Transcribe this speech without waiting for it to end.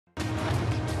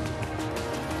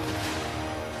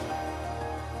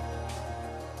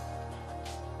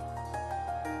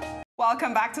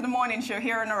Welcome back to the morning show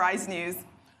here on Arise News.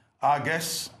 Our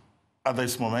guests at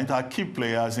this moment are key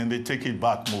players in the Take It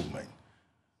Back movement.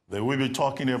 They will be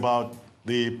talking about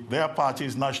their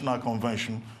party's national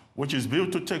convention, which is due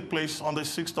to take place on the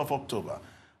 6th of October,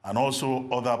 and also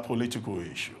other political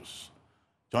issues.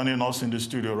 Joining us in the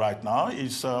studio right now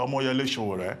is OMOYELE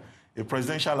SOWORE, a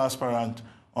presidential aspirant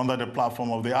under the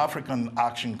platform of the African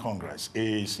Action Congress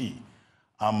AAC,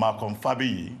 and MALCOLM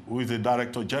FABIYI, who is the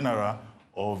Director General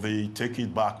of the Take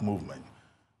It Back movement.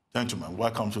 Gentlemen,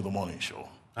 welcome to the morning show.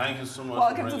 Thank you so much.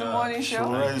 Welcome to the morning show.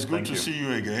 Sowore, it's good to see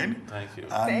you again. Thank you.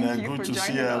 And good to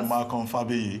see MALCOLM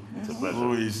FABIYI,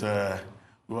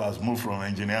 who has moved from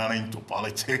engineering to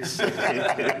politics.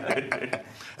 Anyway,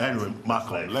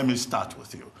 MALCOLM, let me start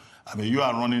with you. I mean, you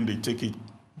are running the Take It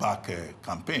Back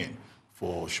campaign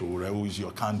for Sowore, who is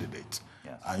your candidate.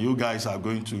 Yes. And you guys are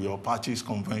going to your party's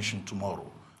convention tomorrow.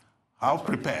 How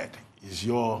prepared is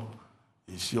your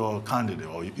candidate,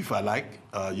 or if I like,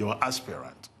 your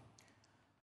aspirant?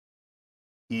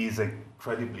 He is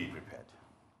incredibly prepared.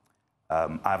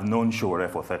 I've known Sowore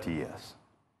for 30 years.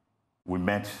 We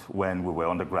met when we were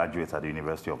undergraduates at the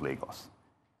University of Lagos.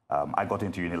 I got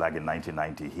into Unilag in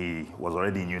 1990. He was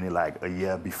already in Unilag a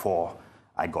year before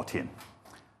I got in.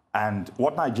 And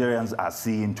what Nigerians are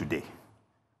seeing today,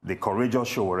 the courageous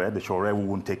Sowore, the Sowore who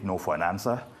won't take no for an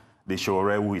answer, the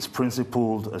Sowore who is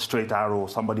principled, a straight arrow,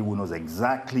 somebody who knows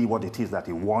exactly what it is that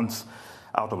he wants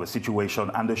out of a situation,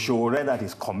 and the Sowore that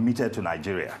is committed to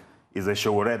Nigeria is a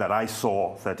Sowore that I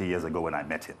saw 30 years ago when I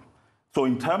met him. So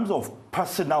in terms of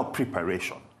personal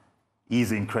preparation,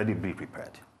 he's incredibly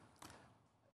prepared.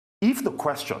 If the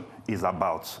question is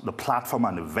about the platform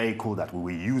and the vehicle that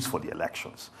we will use for the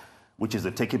elections, which is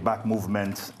the Take It Back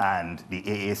movement and the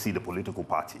AAC, the political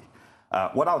party,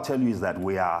 what I'll tell you is that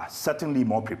we are certainly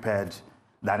more prepared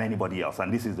than anybody else,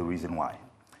 and this is the reason why.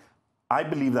 I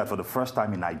believe that for the first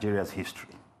time in Nigeria's history,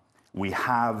 we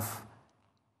have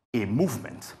a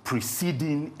movement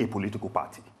preceding a political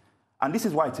party. And this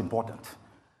is why it's important.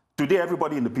 Today,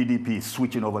 everybody in the PDP is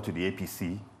switching over to the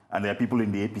APC, and there are people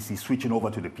in the APC switching over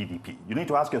to the PDP. You need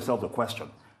to ask yourself the question,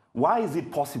 why is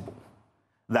it possible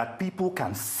that people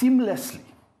can seamlessly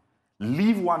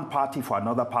leave one party for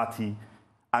another party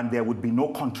and there would be no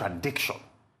contradiction,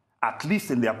 at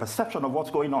least in their perception of what's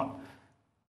going on?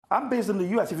 I'm based in the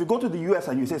US. If you go to the US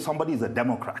and you say somebody is a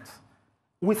Democrat,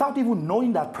 without even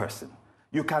knowing that person,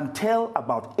 you can tell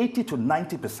about 80 to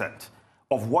 90%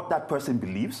 of what that person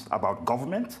believes about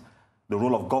government, the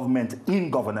role of government in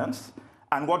governance,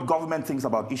 and what government thinks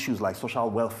about issues like social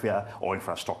welfare or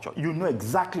infrastructure. You know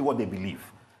exactly what they believe.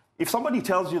 If somebody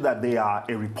tells you that they are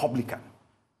a Republican,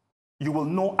 you will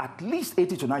know at least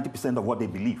 80 to 90% of what they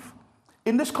believe.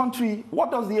 In this country,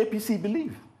 what does the APC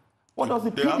believe? What does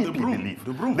the PDP believe?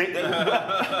 The broom.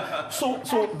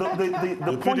 So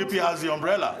the point, PDP has the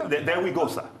umbrella. There we go,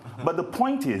 sir. But the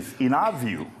point is, in our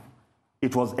view,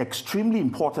 it was extremely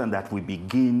important that we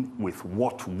begin with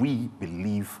what we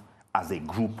believe as a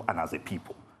group and as a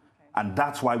people. And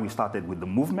that's why we started with the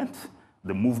movement.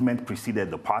 The movement preceded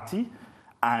the party.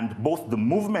 And both the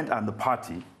movement and the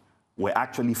party were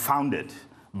actually founded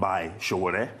by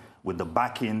Sowore with the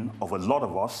backing of a lot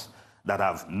of us that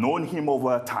have known him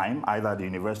over time, either at the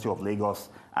University of Lagos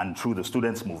and through the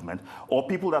students' movement, or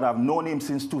people that have known him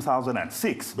since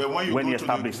 2006 when he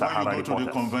established Sahara Reporters. When you go to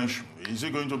the convention, is he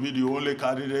going to be the only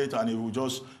candidate and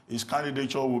his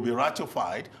candidature will be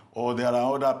ratified, or there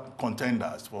are other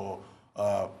contenders for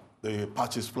the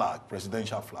party's flag,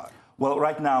 presidential flag? Well,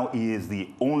 right now, he is the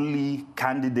only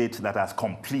candidate that has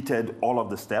completed all of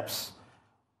the steps.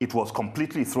 It was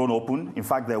completely thrown open. In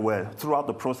fact, throughout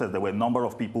the process, there were a number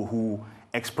of people who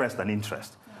expressed an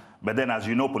interest. But then, as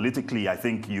you know, politically, I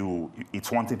think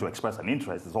it's one thing to express an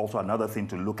interest. It's also another thing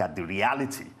to look at the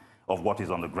reality of what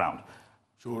is on the ground.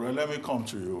 Sure, let me come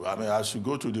to you. I mean, as you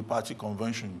go to the party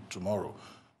convention tomorrow,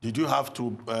 did you have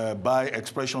to buy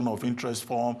expression of interest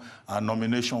form and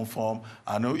nomination form?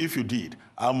 And if you did,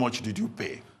 how much did you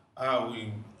pay?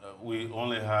 We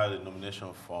only had a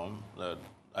nomination form that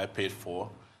I paid for.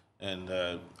 And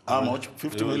how much?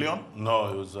 50 million?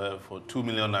 No, it was for 2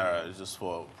 million naira. It's just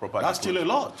for property. That's still a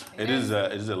lot. It is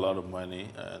a lot of money,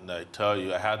 and I tell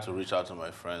you, I had to reach out to my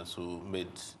friends who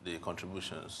made the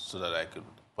contributions so that I could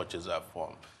purchase that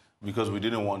form, because we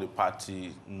didn't want the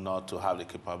party not to have the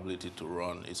capability to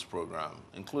run its program,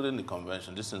 including the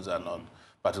convention. These things are not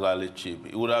particularly cheap.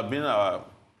 It would have been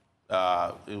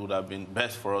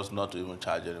best for us not to even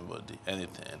charge anybody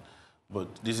anything. But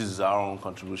this is our own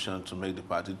contribution to make the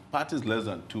party. The party is less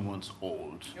than 2 months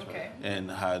old. Okay.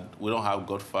 And we don't have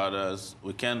godfathers.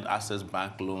 We can't access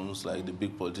bank loans like the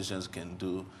big politicians can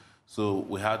do. So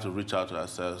we had to reach out to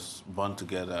ourselves, bond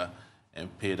together, and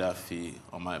pay that fee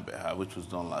on my behalf, which was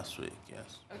done last week,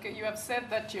 yes. Okay, you have said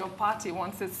that your party,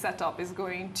 once it's set up, is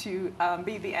going to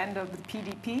be the end of the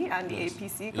PDP and the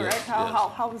APC, correct? Yes,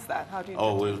 How is that? How do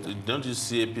you don't you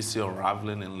see APC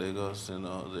unraveling in Lagos? You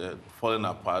know, they're falling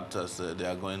apart as they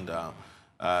are going down.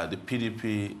 The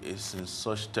PDP is in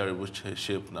such terrible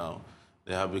shape now.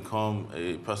 They have become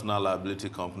a personal liability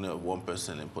company of one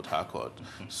person in Port Harcourt.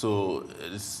 So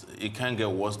it can't get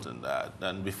worse than that.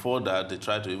 And before that, they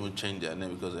tried to even change their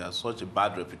name because they have such a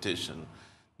bad reputation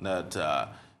that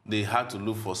they had to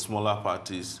look for smaller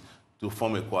parties to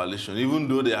form a coalition, even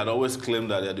though they had always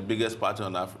claimed that they're the biggest party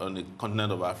on the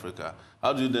continent of Africa.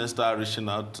 How do you then start reaching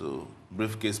out to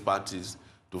briefcase parties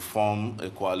to form a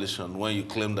coalition when you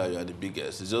claim that you are the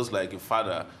biggest? It's just like a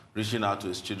father reaching out to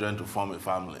his children to form a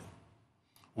family.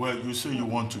 Well, you say you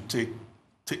want to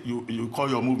you call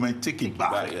your movement Take It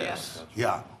Back. Yes.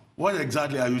 Yeah. What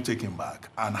exactly are you taking back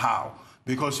and how?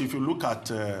 Because if you look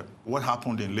at what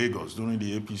happened in Lagos during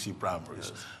the APC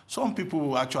primaries, some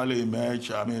people actually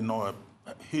emerged,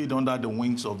 hid under the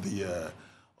wings of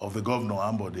the governor,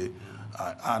 Ambode.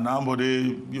 And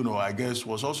Ambode, you know, I guess,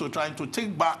 was also trying to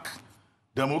take back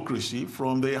democracy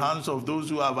from the hands of those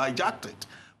who have hijacked it.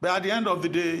 But at the end of the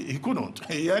day, he couldn't.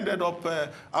 He ended up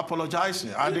apologizing,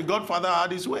 and the Godfather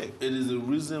had his way. It is the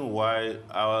reason why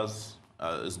ours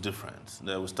is different,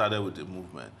 that we started with the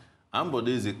movement. Ambode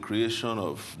is a creation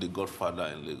of the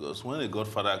Godfather in Lagos. When a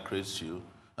Godfather creates you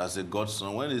as a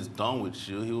godson, when he's done with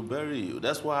you, he will bury you.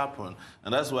 That's what happened.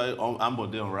 And that's why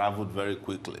Ambode unraveled very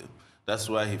quickly. That's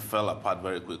why he fell apart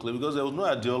very quickly, because there was no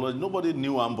ideology. Nobody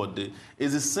knew Ambode.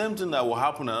 It's the same thing that will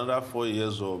happen in another 4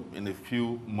 years or in a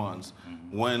few months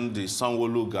when the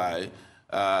Sanwo-Olu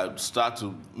guy start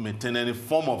to maintain any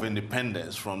form of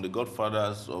independence from the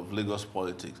godfathers of Lagos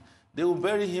politics. They will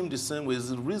bury him the same way. It's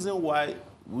the reason why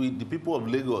the people of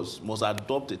Lagos must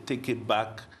adopt a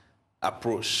take-it-back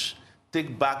approach.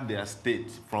 Take back their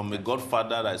state from a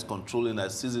godfather that is controlling,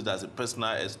 that sees it as a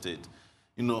personal estate.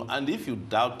 You know, and if you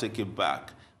doubt Take It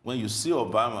Back, when you see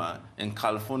Obama in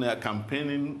California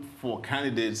campaigning for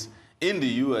candidates in the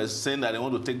US saying that they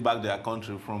want to take back their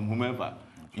country from whomever,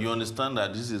 you understand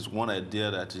that this is one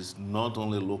idea that is not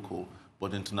only local,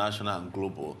 but international and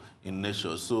global in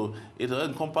nature. So it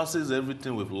encompasses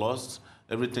everything we've lost,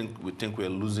 everything we think we're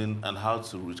losing, and how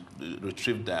to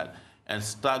retrieve that and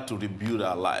start to rebuild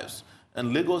our lives.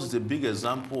 And Lagos is a big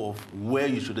example of where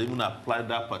you should even apply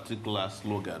that particular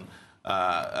slogan.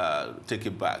 Take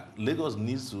it back. Lagos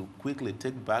needs to quickly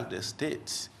take back the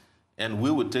state, and we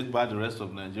will take back the rest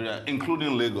of Nigeria,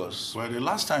 including Lagos. Well, the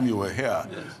last time you were here,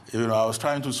 you know, I was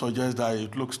trying to suggest that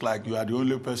it looks like you are the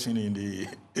only person in the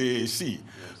AAC.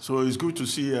 So it's good to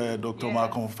see Dr.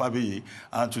 MALCOLM FABIYI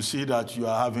and to see that you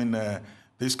are having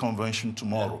this convention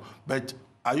tomorrow. But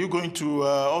are you going to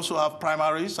also have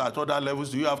primaries at other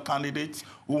levels? Do you have candidates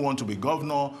who want to be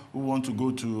governor, who want to go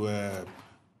to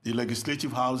the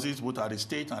legislative houses, both at the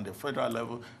state and the federal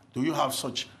level? Do you have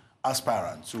such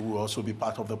aspirants who will also be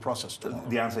part of the process tomorrow?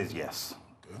 The answer is yes.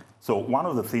 Okay. So one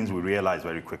of the things we realized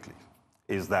very quickly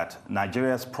is that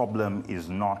Nigeria's problem is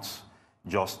not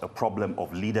just a problem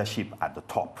of leadership at the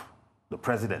top, the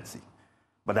presidency,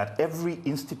 but that every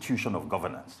institution of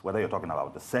governance, whether you're talking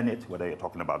about the Senate, whether you're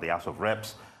talking about the House of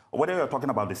Reps, or whether you're talking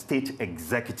about the state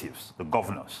executives, the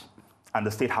governors, and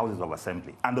the state houses of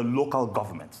assembly, and the local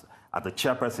governments, at the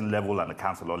chairperson level and the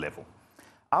councillor level.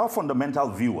 Our fundamental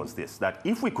view was this, that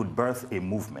if we could birth a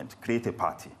movement, create a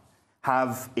party,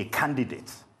 have a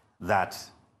candidate that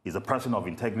is a person of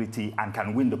integrity and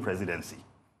can win the presidency,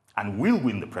 and will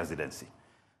win the presidency,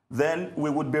 then we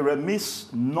would be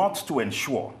remiss not to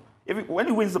ensure, when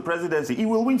he wins the presidency, he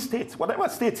will win states. Whatever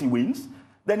states he wins,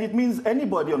 then it means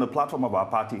anybody on the platform of our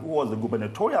party who was the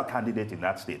gubernatorial candidate in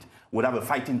that state would have a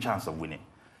fighting chance of winning.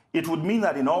 It would mean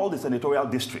that in all the senatorial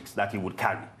districts that he would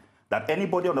carry, that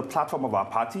anybody on the platform of our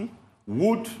party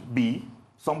would be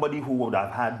somebody who would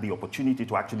have had the opportunity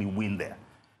to actually win there.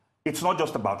 It's not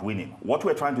just about winning. What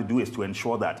we're trying to do is to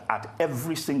ensure that at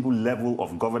every single level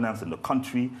of governance in the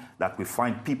country, that we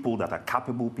find people that are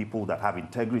capable, people that have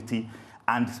integrity,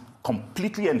 and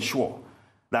completely ensure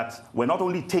that we're not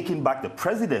only taking back the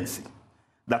presidency,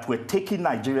 that we're taking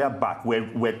Nigeria back,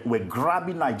 we're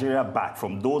grabbing Nigeria back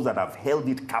from those that have held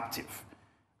it captive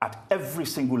at every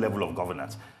single level of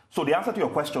governance. So the answer to your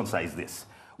question, sir, is this.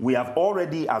 We have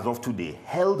already, as of today,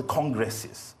 held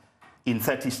congresses in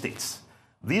 30 states.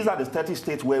 These are the 30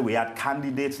 states where we had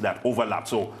candidates that overlap.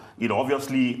 So, you know,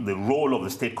 obviously the role of the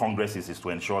state congresses is to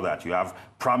ensure that you have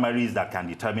primaries that can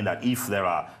determine that if there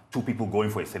are two people going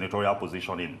for a senatorial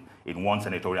position in one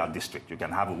senatorial district. You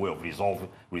can have a way of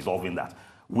resolving that.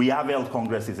 We have held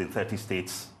congresses in 30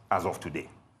 states as of today.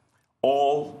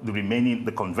 All the remaining,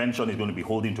 the convention is going to be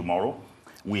holding tomorrow.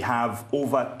 We have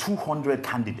over 200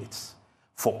 candidates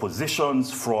for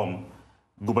positions from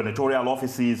gubernatorial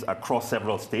offices across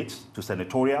several states to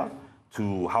senatorial,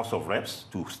 to House of Reps,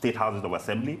 to state houses of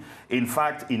assembly. In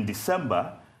fact, in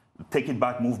December, the Take It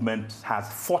Back movement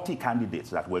has 40 candidates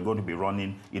that we're going to be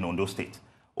running in Ondo State.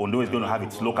 Ondo is going to have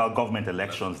its local government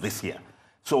elections this year.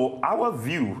 So our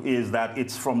view is that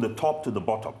it's from the top to the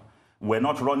bottom. We're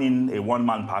not running a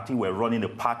one-man party. We're running a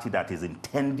party that is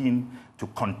intending to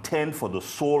contend for the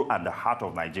soul and the heart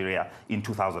of Nigeria in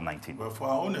 2019. Well, for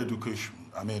our own education,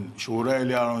 I mean, Sowore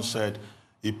earlier on said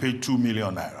he paid 2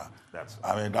 million naira.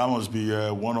 I mean, that must be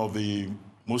one of the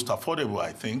most affordable,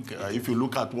 I think, if you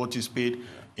look at what is paid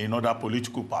in other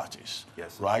political parties,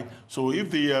 right? So if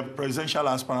the presidential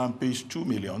aspirant pays 2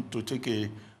 million to take a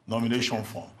nomination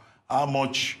form, how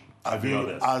much have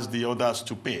you asked the others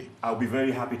to pay? I'll be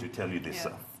very happy to tell you this,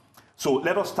 sir. So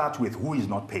let us start with who is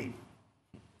not paying.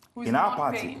 In our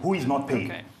party, who is not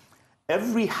paying? Okay.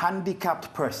 Every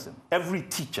handicapped person, every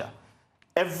teacher,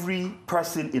 every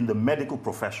person in the medical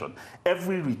profession,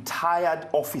 every retired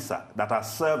officer that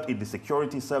has served in the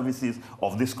security services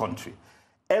of this country,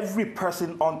 every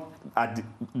person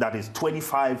that is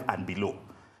 25 and below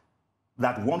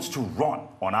that wants to run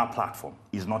on our platform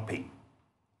is not paying.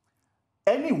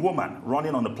 Any woman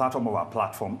running on the platform of our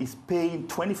platform is paying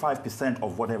 25%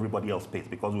 of what everybody else pays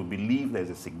because we believe there's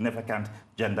a significant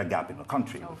gender gap in the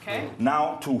country. Okay.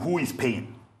 Now, to who is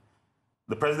paying?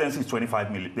 The presidency is 2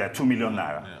 million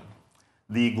naira. Yeah.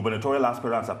 The gubernatorial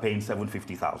aspirants are paying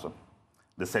 750,000.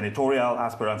 The senatorial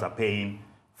aspirants are paying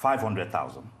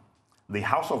 500,000. The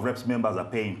House of Reps members are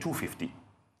paying 250.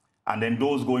 And then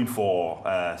those going for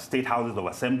state houses of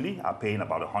assembly are paying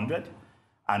about 100.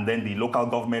 And then the local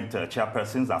government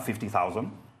chairpersons are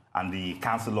 50,000. And the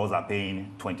councillors are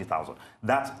paying 20,000.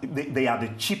 They are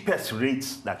the cheapest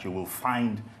rates that you will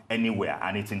find anywhere.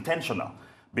 And it's intentional.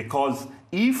 Because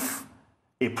if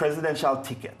a presidential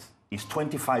ticket is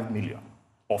 25 million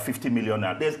or 50 million,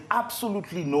 there's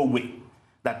absolutely no way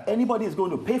that anybody is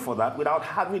going to pay for that without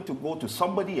having to go to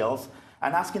somebody else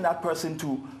and asking that person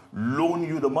to loan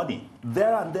you the money.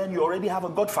 There and then you already have a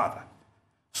godfather.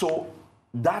 So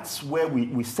that's where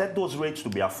we set those rates to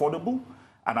be affordable.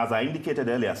 And as I indicated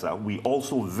earlier, sir, we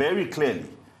also very clearly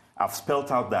have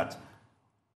spelled out that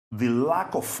the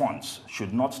lack of funds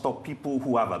should not stop people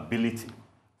who have ability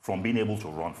from being able to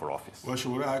run for office. Well,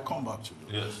 Sowore, I come back to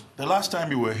you. Yes. The last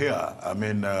time you were here, I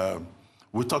mean,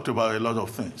 we talked about a lot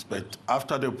of things, but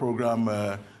after the program,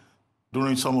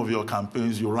 during some of your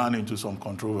campaigns, you ran into some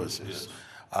controversies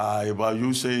about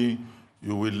you saying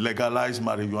you will legalize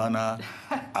marijuana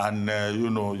and, you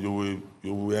know, you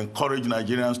will encourage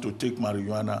Nigerians to take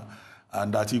marijuana,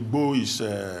 and that Igbo is,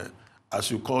 as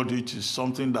you called it, is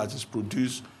something that is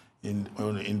produced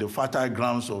in the fertile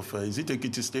grounds of, is it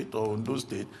Ekiti State or Ondo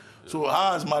State? So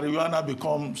how has marijuana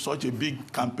become such a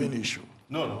big campaign issue?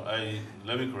 No,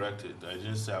 let me correct it. I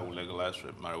didn't say I will legalize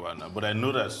marijuana, but I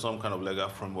know that some kind of legal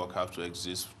framework has to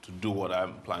exist to do what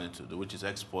I'm planning to do, which is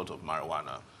export of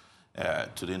marijuana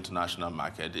to the international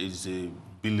market. It's a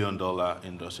billion-dollar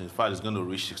industry. In fact, it's going to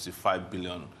reach $65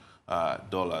 billion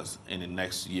in the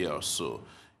next year or so.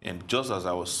 And just as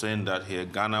I was saying that here,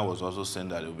 Ghana was also saying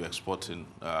that it will be exporting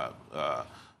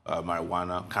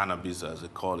marijuana, cannabis as they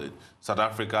call it. South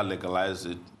Africa legalized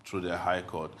it through their high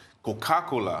court.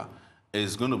 Coca-Cola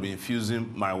is going to be infusing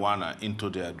marijuana into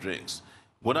their drinks.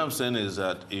 What I'm saying is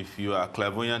that if you are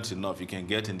clairvoyant enough, you can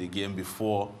get in the game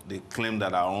before they claim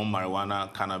that our own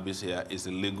marijuana, cannabis here is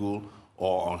illegal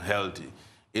or unhealthy.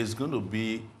 It's going to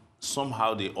be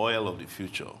somehow the oil of the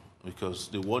future, because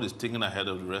the world is taking ahead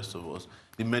of the rest of us.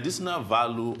 The medicinal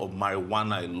value of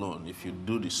marijuana alone, if you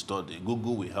do the study,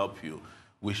 Google will help you.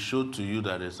 We showed to you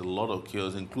that there's a lot of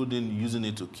cures, including using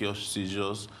it to cure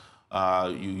seizures.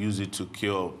 You use it to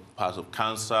cure parts of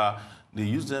cancer. They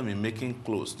use them in making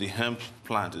clothes. The hemp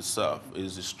plant itself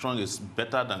is the strongest,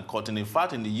 better than cotton. In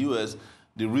fact, in the US,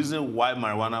 the reason why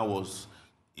marijuana was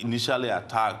initially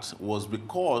attacked was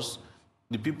because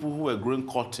the people who were growing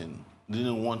cotton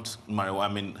didn't want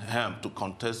hemp to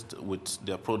contest with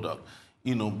their product.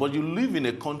 You know, but you live in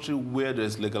a country where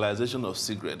there's legalization of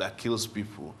cigarette that kills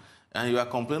people, and you are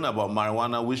complaining about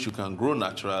marijuana, which you can grow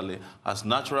naturally, has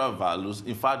natural values.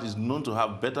 In fact, it's known to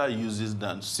have better uses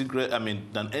than cigarette,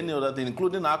 than any other thing,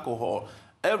 including alcohol.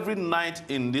 Every night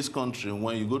in this country,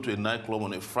 when you go to a nightclub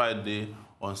on a Friday,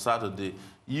 on Saturday,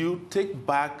 you take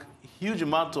back huge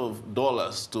amount of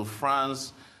dollars to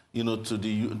France,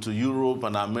 to Europe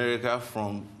and America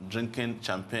from drinking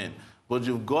champagne. But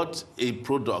you've got a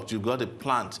product, you've got a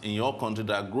plant in your country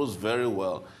that grows very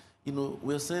well.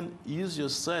 We're saying use your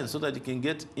science so that you can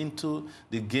get into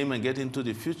the game and get into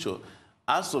the future.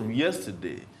 As of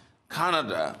yesterday,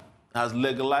 Canada has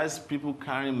legalized people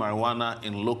carrying marijuana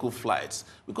in local flights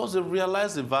because they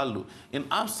realize the value. In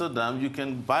Amsterdam, you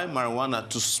can buy marijuana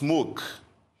to smoke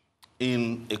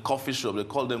in a coffee shop. They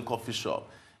call them coffee shop.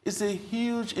 It's a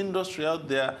huge industry out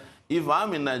there. If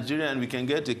I'm in Nigeria and we can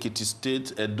get Ekiti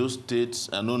State, Edo State,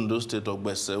 and Ondo State, or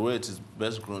Ogbese, where it is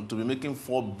best grown, to be making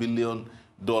 $4 billion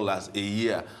a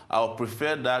year, I'll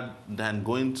prefer that than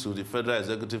going to the Federal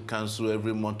Executive Council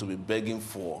every month to be begging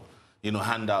for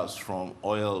handouts from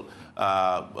oil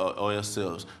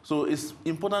sales. So it's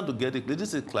important to get it.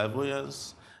 This is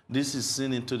clairvoyance. This is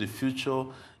seeing into the future.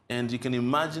 And you can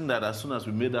imagine that as soon as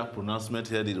we made that pronouncement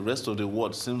here, the rest of the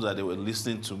world seems that they were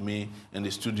listening to me in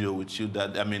the studio with you,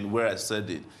 where I said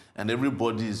it. And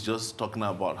everybody is just talking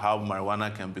about how marijuana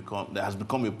has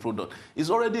become a product. It's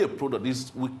already a product.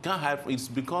 It's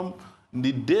become,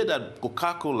 the day that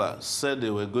Coca-Cola said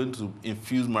they were going to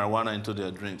infuse marijuana into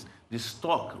their drinks, the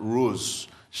stock rose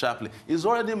sharply. It's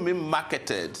already been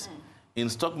marketed in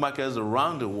stock markets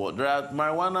around the world. There are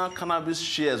marijuana cannabis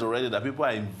shares already that people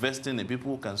are investing in,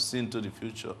 people who can see into the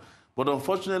future. But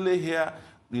unfortunately here,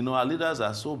 our leaders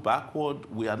are so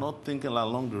backward. We are not thinking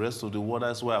along the rest of the world.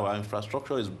 That's why our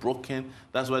infrastructure is broken.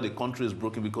 That's why the country is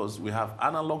broken, because we have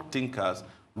analog thinkers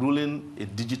ruling a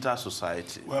digital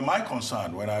society. Well, my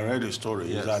concern when I read the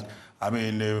story is that, a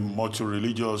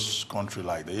multi-religious country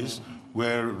like this,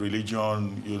 where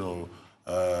religion,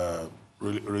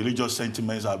 religious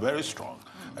sentiments are very strong.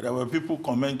 And there were people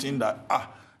commenting that,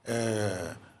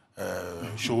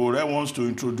 Sowore wants to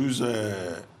introduce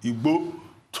Igbo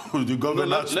to the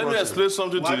governance. Let me explain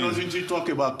something to you. Why doesn't he talk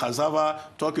about cassava,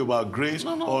 talk about grains,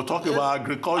 or talk about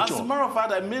agriculture? As a matter of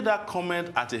fact, I made that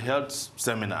comment at a health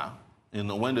seminar,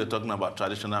 when they're talking about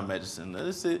traditional medicine.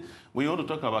 They say, when you want to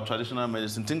talk about traditional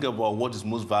medicine, think about what is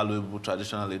most valuable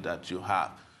traditionally that you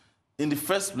have. In the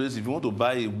first place, if you want to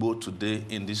buy a boat today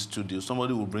in this studio,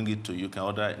 somebody will bring it to you, you can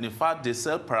order it. In fact, they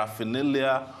sell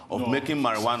paraphernalia of making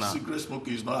marijuana. Secret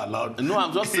smoking is not allowed. No,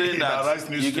 I'm just saying that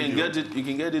you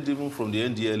can get it even from the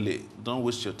NDLA. Don't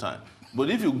waste your time. But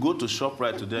if you go to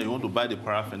ShopRite today and you want to buy the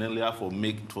paraphernalia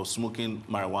for smoking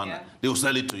marijuana, they will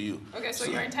sell it to you. Okay, so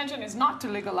your intention is not to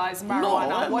legalize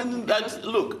marijuana.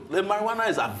 No, look, the marijuana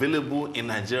is available in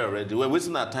Nigeria already. We're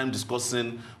wasting our time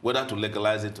discussing whether to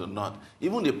legalize it or not.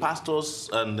 Even the pastors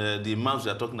and the imams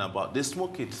we are talking about, they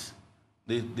smoke it.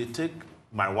 They take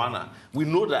marijuana. We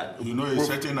know that. A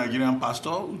certain Nigerian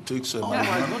pastor who takes marijuana. Oh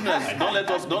my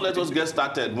goodness! Don't let us get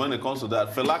started when it comes to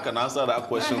that. Fela can answer that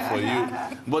question for you.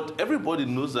 But everybody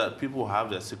knows that people have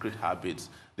their secret habits.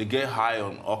 They get high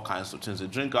on all kinds of things. They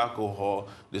drink alcohol.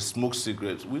 They smoke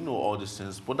cigarettes. We know all these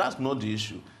things, but that's not the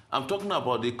issue. I'm talking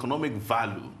about the economic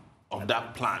value of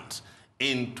that plant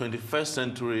in 21st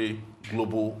century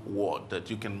global world, that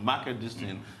you can market this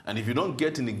thing, and if you don't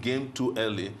get in the game too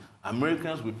early,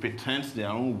 Americans will patent their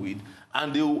own weed,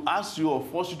 and they will ask you or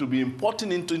force you to be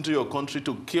importing into your country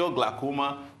to cure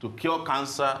glaucoma, to cure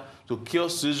cancer, to cure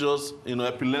seizures,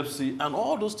 epilepsy, and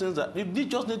all those things that we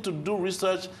just need to do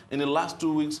research. In the last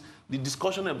 2 weeks, the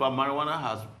discussion about marijuana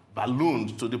has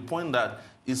ballooned to the point that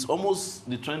it's almost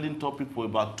the trending topic for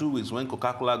about 2 weeks when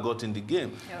Coca-Cola got in the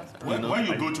game. Yes. When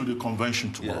you go to the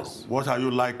convention tomorrow, what are you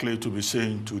likely to be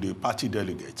saying to the party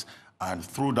delegates and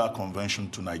through that convention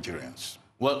to Nigerians?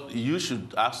 Well, you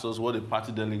should ask us what the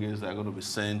party delegates are going to be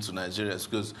saying to Nigerians,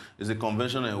 because it's a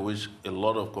convention in which a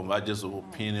lot of convergence of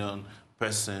opinion,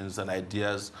 persons, and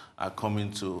ideas are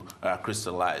coming to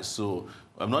crystallize. So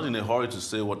I'm not in a hurry to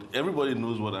say what everybody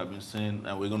knows what I've been saying,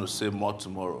 and we're going to say more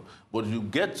tomorrow. But you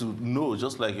get to know,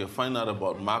 just like you find out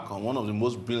about MALCOLM, one of the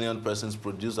most brilliant persons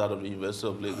produced out of the University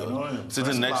of Lagos,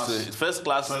 sitting next to a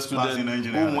first-class student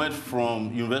who went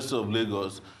from University of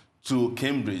Lagos to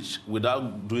Cambridge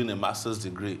without doing a master's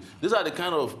degree. These are the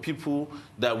kind of people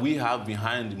that we have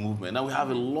behind the movement. Now, we have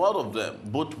a lot of them,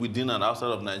 both within and outside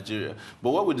of Nigeria.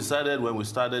 But what we decided when we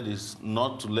started is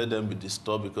not to let them be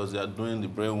disturbed, because they are doing the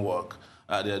brain work.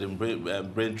 They are the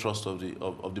brain trust of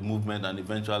the movement and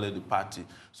eventually the party.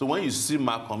 So when you see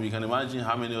MALCOLM, you can imagine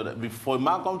how many other... Before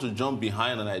MALCOLM to jump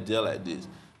behind an idea like this,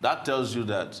 that tells you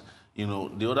that,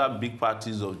 the other big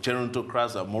parties of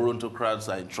gerontocrats and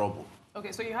morontocrats are in trouble.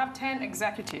 Okay, so you have 10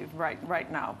 executives right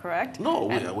now, correct? No,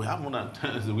 we have more than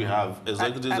 10. We have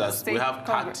executives, we have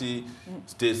 30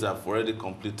 states that have already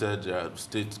completed their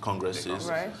state congresses.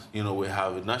 Right. We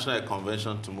have a national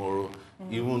convention tomorrow.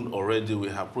 Even already we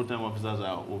have pro-tem officers that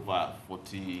are over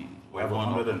 40. We have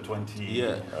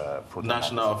 120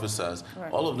 national officers.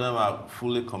 Right. All of them are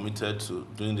fully committed to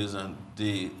doing this, and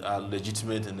they are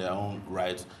legitimate in their own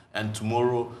right. And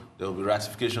tomorrow there will be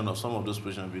ratification of some of those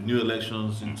positions, with new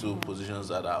elections into positions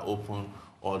that are open,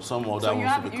 or some other So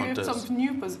ones to be you have contested. some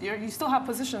new you still have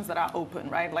positions that are open,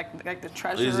 right? Like the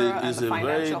treasurer and It's the a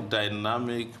very financial.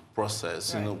 dynamic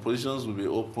process. Right. You know, positions will be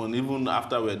open even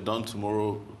after we're done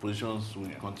tomorrow. Positions will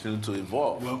continue to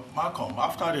evolve. Well, Malcolm,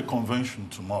 after the convention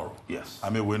tomorrow, Yes.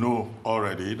 I mean, we know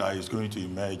already that he's going to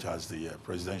emerge as the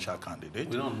presidential candidate.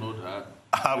 We don't know that.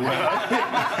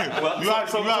 Well, you are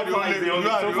the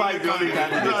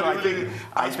only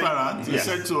aspirant, you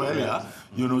said so earlier.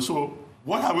 You know, so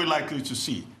what are we likely to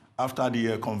see after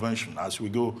the convention as we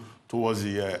go towards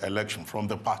the election from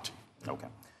the party? Okay.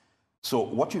 So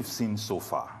what you've seen so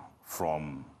far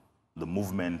from the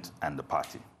movement and the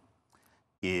party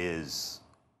is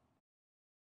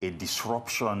a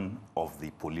disruption of the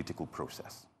political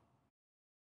process.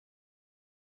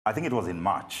 I think it was in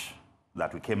March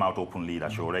that we came out openly,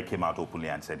 that Sowore came out openly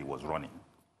and said he was running.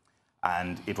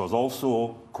 And it was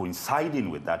also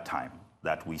coinciding with that time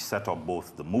that we set up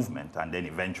both the movement and then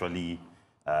eventually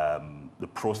the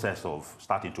process of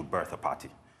starting to birth a party.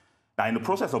 Now, in the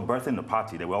process of birthing the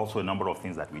party, there were also a number of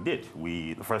things that we did.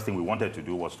 The first thing we wanted to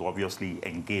do was to obviously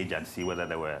engage and see whether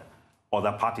there were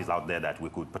other parties out there that we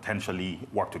could potentially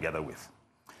work together with.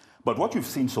 But what you've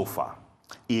seen so far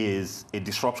is a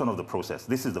disruption of the process.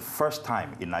 This is the first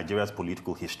time in Nigeria's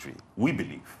political history, we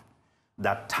believe,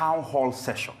 that town hall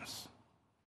sessions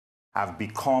have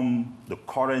become the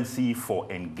currency for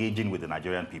engaging with the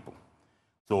Nigerian people.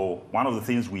 So one of the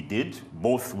things we did,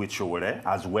 both with Sowore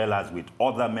as well as with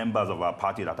other members of our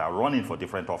party that are running for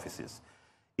different offices,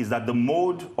 is that the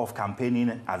mode of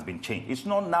campaigning has been changed. It's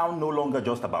not now no longer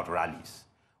just about rallies,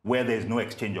 where there's no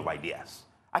exchange of ideas.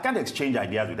 I can't exchange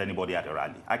ideas with anybody at a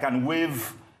rally. I can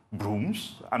wave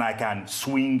brooms and I can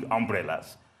swing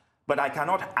umbrellas, but I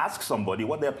cannot ask somebody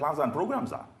what their plans and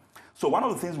programs are. So one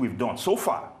of the things we've done so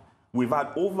far, we've had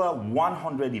over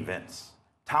 100 events,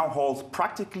 town halls.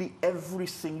 Practically every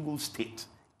single state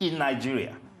in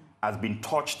Nigeria has been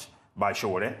touched by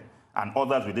Sowore and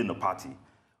others within the party,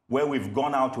 where we've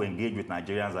gone out to engage with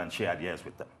Nigerians and share ideas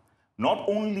with them. Not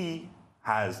only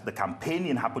has the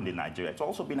campaigning happened in Nigeria, it's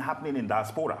also been happening in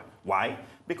diaspora. Why?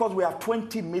 Because we have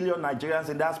 20 million Nigerians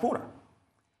in diaspora.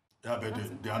 Yeah,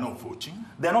 but they are not voting.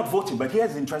 They're not voting, but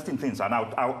here's the interesting things, and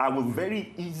I will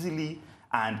very easily,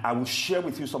 and I will share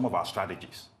with you some of our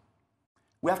strategies.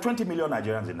 We have 20 million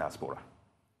Nigerians in diaspora.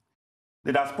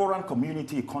 The diasporan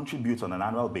community contributes on an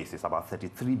annual basis about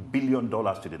 $33 billion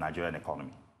to the Nigerian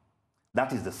economy.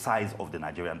 That is the size of the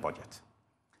Nigerian budget.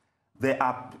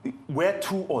 Where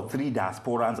 2 or 3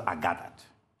 diasporans are gathered,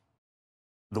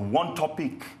 the one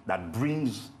topic that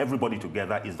brings everybody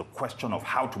together is the question of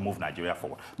how to move Nigeria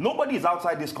forward. Nobody is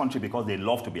outside this country because they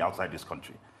love to be outside this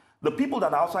country. The people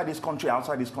that are outside this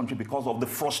country because of the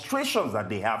frustrations that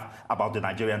they have about the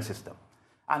Nigerian system.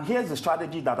 And here's the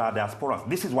strategy that our diasporans,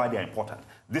 this is why they're important.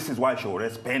 This is why Sowore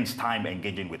spends time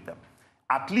engaging with them.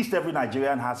 At least every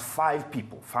Nigerian has 5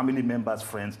 people, family members,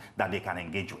 friends, that they can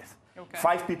engage with. Okay.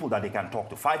 5 people that they can talk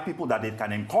to, 5 people that they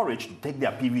can encourage to take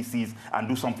their PVCs and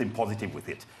do something positive with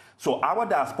it. So our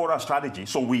diaspora strategy,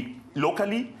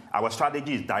 locally, our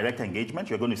strategy is direct engagement.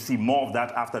 You're going to see more of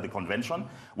that after the convention.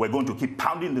 We're going to keep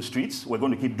pounding the streets. We're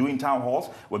going to keep doing town halls.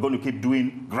 We're going to keep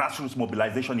doing grassroots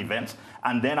mobilization events.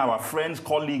 And then our friends,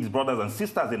 colleagues, brothers and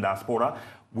sisters in diaspora,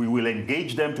 we will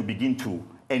engage them to begin to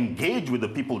engage with the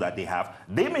people that they have.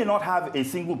 They may not have a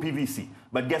single PVC,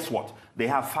 but guess what? They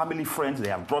have family, friends, they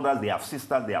have brothers, they have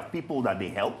sisters, they have people that they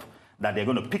help, that they're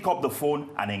going to pick up the phone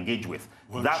and engage with.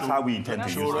 Well, that's how we intend to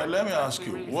use it. Let me ask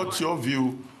you, what's your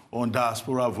view on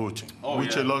diaspora voting,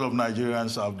 which a lot of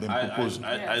Nigerians have been proposing?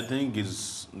 I think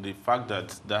it's the fact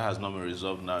that that has not been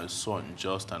resolved now is so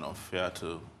unjust and unfair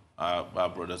to our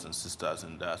brothers and sisters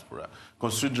in diaspora,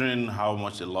 considering how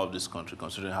much they love this country,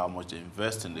 considering how much they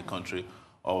invest in the country,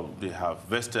 or they have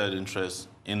vested interest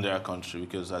in their country.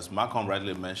 Because as Malcolm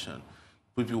rightly mentioned,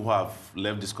 people who have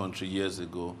left this country years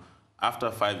ago,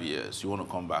 after 5 years, you want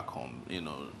to come back home. You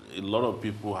know, a lot of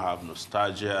people have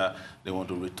nostalgia. They want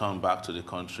to return back to the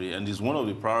country. And it's one of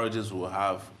the priorities we'll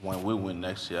have when we win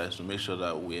next year is to make sure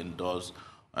that we endorse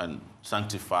and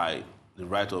sanctify the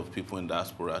right of people in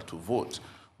diaspora to vote.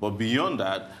 But beyond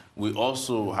that, we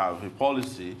also have a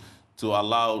policy to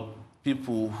allow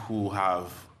people who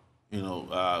have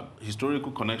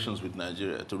historical connections with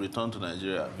Nigeria to return to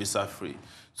Nigeria visa-free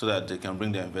so that they can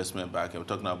bring their investment back. And we're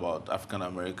talking about African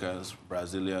Americans,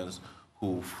 Brazilians,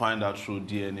 who find out through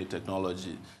DNA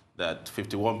technology that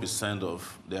 51%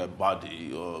 of their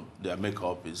body or their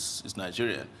makeup is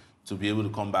Nigerian, to be able to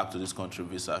come back to this country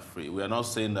visa-free. We are not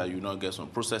saying that you not get some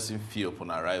processing fee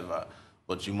upon arrival,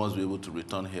 but you must be able to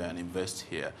return here and invest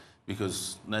here.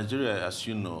 Because Nigeria, as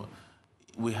you know,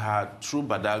 we had, through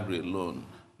Badagry alone,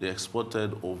 they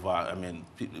exported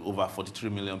over 43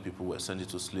 million people were sent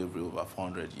into slavery over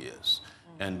 400 years.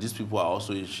 And these people are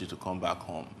also issued to come back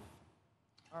home.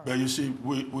 But you see,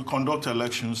 we conduct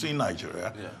elections in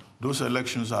Nigeria. Yeah. Those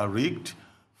elections are rigged.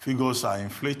 Figures are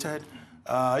inflated.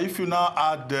 If you now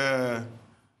add the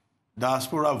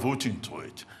diaspora voting to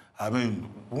it, I mean,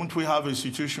 won't we have a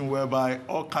situation whereby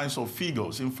all kinds of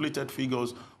figures, inflated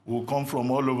figures, will come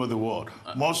from all over the world?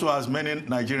 More so as many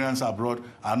Nigerians abroad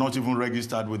are not even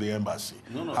registered with the embassy.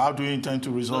 No. How do you intend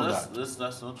to resolve that?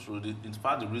 That's not true. In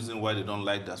fact, the reason why they don't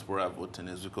like diaspora voting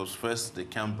is because, first, they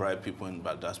can't bribe people in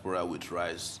diaspora with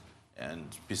rice and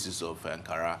pieces of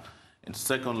Ankara. And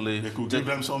secondly, they could give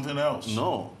them something else.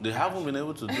 No, they haven't been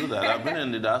able to do that. I've been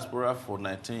in the diaspora for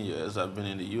 19 years. I've been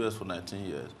in the US for 19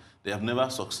 years. They have never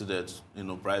succeeded,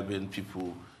 bribing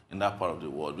people in that part of the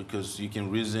world, because you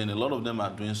can reason a lot of them are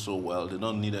doing so well, they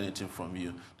don't need anything from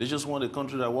you. They just want a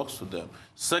country that works for them.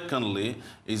 Secondly,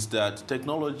 is that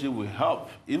technology will help.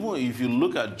 Even if you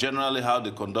look at generally how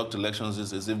they conduct elections,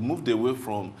 is they've moved away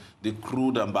from the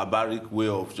crude and barbaric way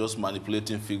of just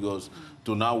manipulating figures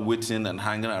to now waiting and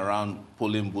hanging around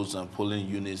polling booths and polling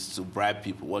units to bribe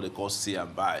people, what they call see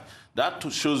and buy. That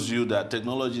shows you that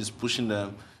technology is pushing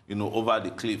them over the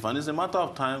cliff. And it's a matter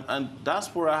of time, and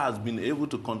diaspora has been able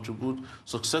to contribute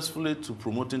successfully to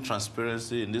promoting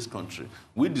transparency in this country.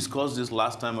 We discussed this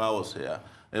last time I was here,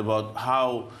 about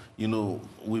how,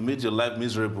 we made your life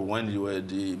miserable when you were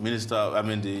the minister,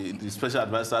 the special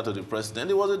advisor to the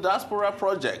president. It was a diaspora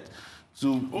project.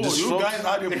 You guys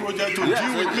had a project to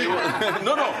deal with me.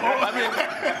 No.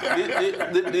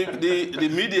 The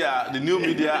media, the new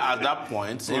media at that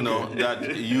point,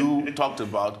 that you talked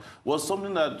about, was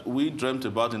something that we dreamt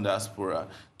about in diaspora,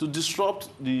 to disrupt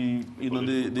the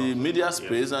media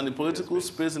space and the political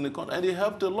space in the country, and it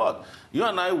helped a lot. You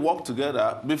and I worked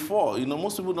together before.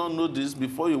 Most people don't know this.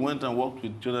 Before you went and worked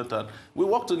with Jonathan, we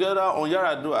worked together on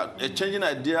Yaradua, exchanging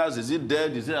ideas. Is it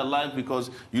dead? Is it alive?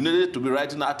 Because you needed to be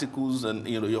writing articles and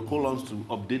your columns to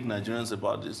update Nigerians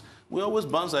about this. We always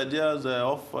bounce ideas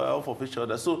off of each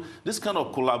other. So this kind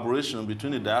of collaboration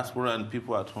between the diaspora and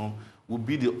people at home would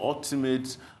be the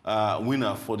ultimate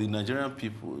winner for the Nigerian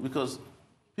people, because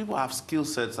people have skill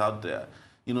sets out there.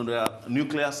 There are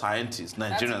nuclear scientists,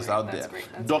 Nigerians out there,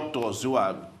 doctors who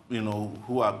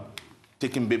are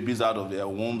taking babies out of their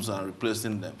wombs and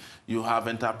replacing them. You have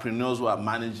entrepreneurs who are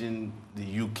managing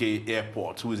the UK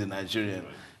airport, who is a Nigerian.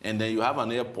 And then you have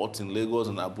an airport in Lagos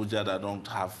and Abuja that don't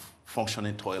have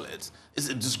functioning toilets. It's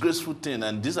a disgraceful thing,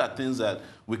 and these are things that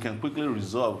we can quickly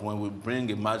resolve when we bring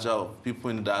a merger of people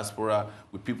in the diaspora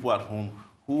with people at home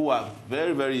who are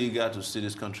very, very eager to see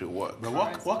this country work. But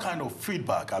what kind of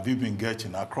feedback have you been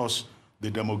getting across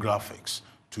the demographics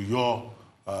to your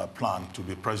plan to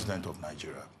be president of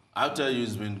Nigeria? I'll tell you,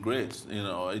 it's been great.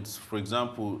 For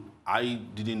example, I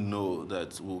didn't know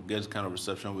that we'll get the kind of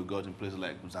reception we got in places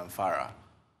like Zamfara,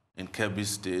 in Kebbi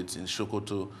State, in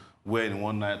Sokoto, where in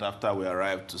one night after we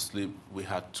arrived to sleep, we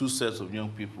had 2 sets of young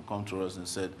people come to us and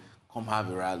said, come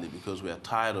have a rally because we are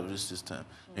tired of this system.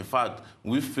 In fact,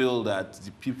 we feel that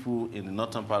the people in the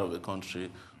northern part of the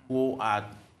country who are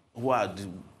the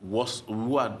worst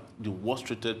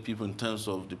treated people in terms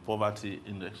of the poverty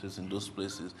indexes in those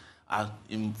places are,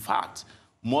 in fact,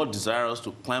 more desirous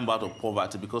to climb out of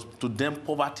poverty, because to them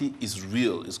poverty is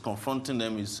real, it's confronting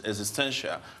them, is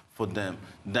existential for them,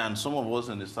 than some of us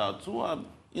in the south who are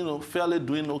fairly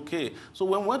doing okay. So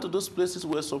when we went to those places,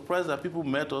 we were surprised that people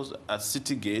met us at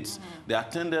city gates. They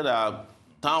attended our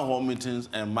town hall meetings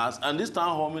en masse, and these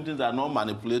town hall meetings are not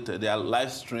manipulated. They are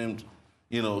live streamed,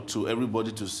 to everybody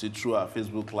to see through our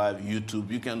Facebook Live, YouTube.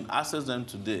 You can access them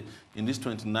today in these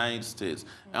 29 states.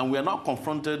 And we are not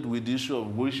confronted with the issue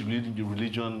of which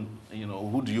religion,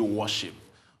 who do you worship?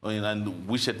 And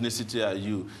which ethnicity are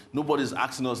you? Nobody's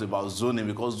asking us about zoning,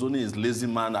 because zoning is lazy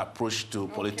man approach to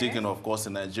politicking, of course,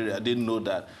 in Nigeria. They know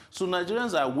that. So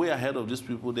Nigerians are way ahead of these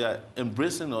people. They are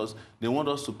embracing us. They want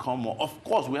us to come more. Of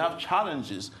course, we have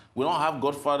challenges. We don't have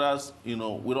godfathers. We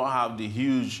don't have the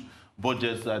huge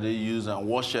budgets that they use and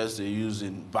watchers they use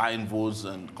in buying votes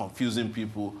and confusing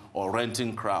people or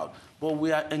renting crowd. But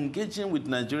we are engaging with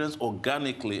Nigerians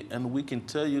organically, and we can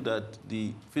tell you that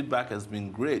the feedback has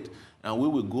been great. And we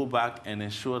will go back and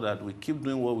ensure that we keep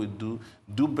doing what we do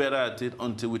better at it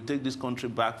until we take this country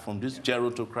back from these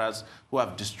gerontocrats who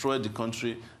have destroyed the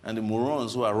country and the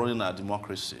morons who are running our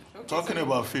democracy. Okay, talking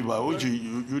about FIBA, Uji,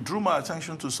 you drew my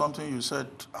attention to something you said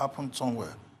happened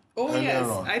somewhere. Oh, yes.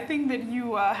 I think that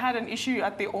you had an issue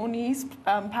at the Ooni's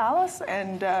palace,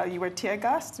 and you were tear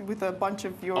gassed with a bunch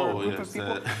of your group of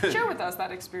people. Share with us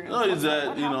that experience. No,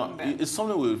 it's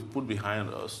something we've put behind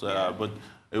us, but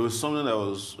it was something that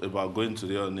was about going to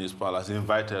the Ooni's palace. He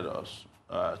invited us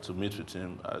to meet with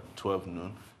him at 12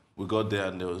 noon. We got there,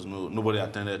 and there was nobody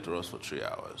attended to us for 3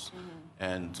 hours.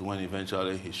 And when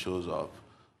eventually he shows up,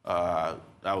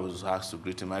 I was asked to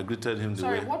greet him. I greeted him the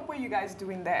way... Sorry, what were you guys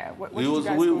doing there? What did you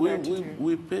guys go there to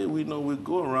do? We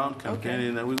go around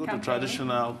campaigning, and we go to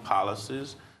traditional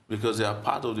palaces because they are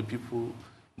part of the people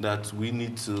that we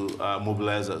need to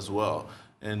mobilize as well.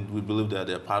 And we believe that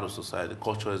they're part of society.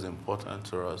 Culture is important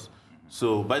to us.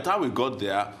 So by the time we got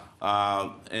there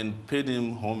and paid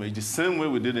him homage, the same way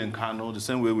we did in Kano, the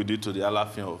same way we did to the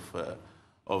Alafin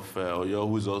of Oyo,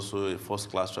 who is also a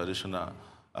first-class traditional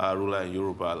ruler in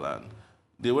Yoruba land.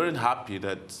 They weren't happy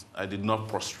that I did not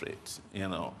prostrate,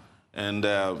 And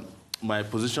my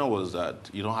position was that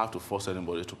you don't have to force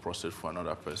anybody to prostrate for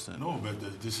another person. No,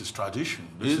 but this is tradition.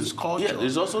 This is culture. Yeah, it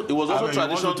was also tradition.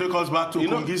 You want to take us back to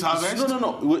Kongi's harvest?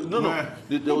 No.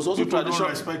 There was also tradition. Don't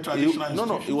respect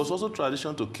traditional It was also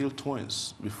tradition to kill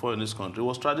twins before in this country. It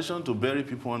was tradition to bury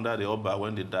people under the Oba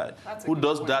when they die. Who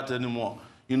does that anymore?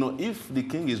 If the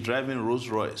king is driving Rolls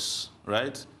Royce,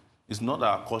 right? It's not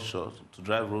our culture to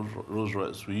drive Rolls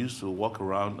Royce. We used to walk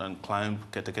around and climb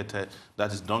kete,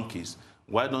 that is donkeys.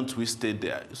 Why don't we stay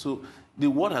there? So the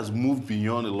world has moved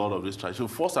beyond a lot of this tradition.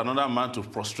 Force another man to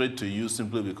prostrate to you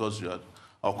simply because you are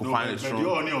occupying a throne. The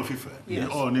Ooni of Ife, the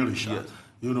Ooni Risha,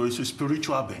 it's a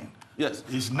spiritual being. Yes.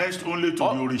 It's next only to the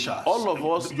Orishas. All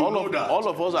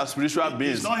of us are spiritual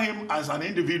beings. It's not him as an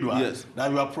individual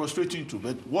that we are prostrating to,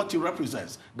 but what he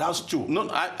represents, that's true. No,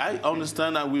 I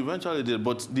understand that we eventually did,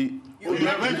 but you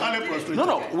eventually prostrated.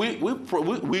 No,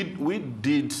 we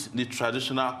did the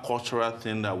traditional cultural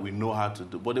thing that we know how to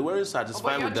do, but they weren't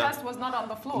satisfied with that. But your chest was not on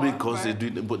the floor. Because they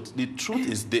did, but the truth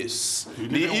is this. You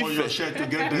didn't want your shirt to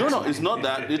get there. No, it's not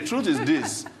that. The truth is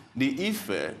this. The Ife,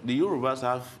 the Yorubas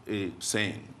have a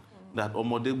saying that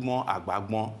Omodegbon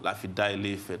Agbagbon la fi da ile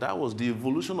Ife. That was the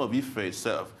evolution of Ife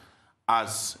itself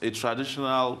as a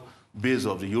traditional base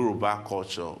of the Yoruba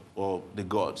culture or the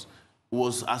gods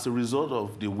was as a result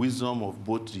of the wisdom of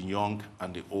both the young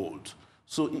and the old.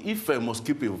 So Ife must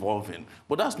keep evolving.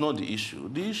 But that's not the issue.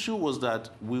 The issue was that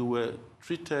we were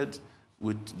treated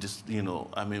with this, we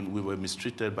were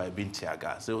mistreated by being tear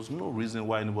gassed. There was no reason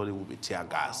why anybody would be tear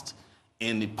gassed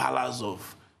in the palace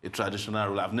of a traditional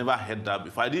ruler. I've never heard that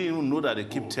before. I didn't even know that they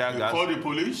keep tear gas. They call the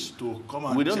police to come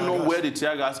and We don't know where the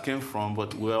tear gas came from,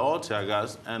 but we're all tear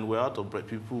gas and we're out of breath.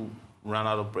 People ran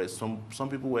out of breath. Some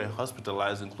people were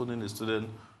hospitalized, including the student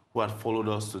who had followed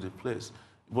us to the place.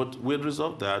 But we had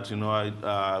resolved that,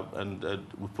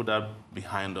 we put that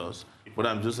behind us. But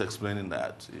I'm just explaining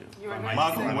that.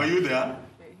 Malcolm, were you there?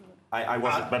 I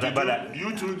wasn't.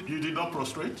 You did not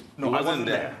prostrate? No, I wasn't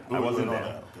there. I wasn't there.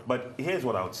 Okay. But here's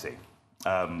what I would say.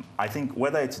 I think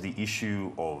whether it's the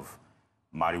issue of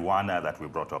marijuana that we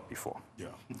brought up before,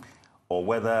 or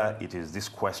whether it is this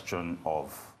question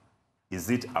of, is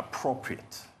it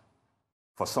appropriate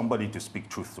for somebody to speak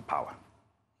truth to power?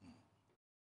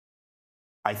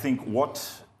 I think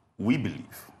what we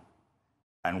believe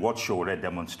and what Sowore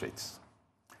demonstrates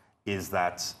is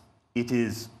that it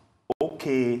is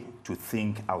okay to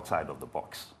think outside of the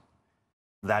box.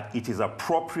 That it is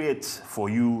appropriate for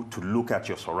you to look at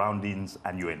your surroundings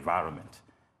and your environment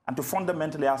and to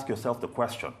fundamentally ask yourself the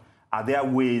question, are there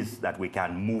ways that we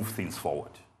can move things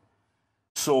forward?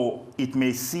 So it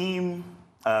may seem,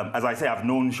 as I say, I've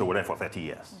known Sowore for 30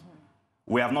 years.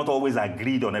 We have not always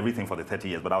agreed on everything for the 30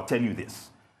 years, but I'll tell you this,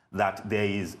 that there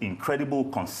is incredible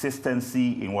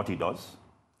consistency in what he does,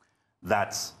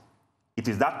 that it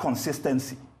is that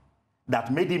consistency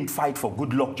that made him fight for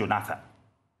Goodluck Jonathan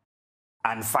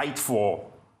and fight for,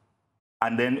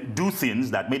 and then do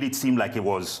things that made it seem like he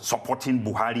was supporting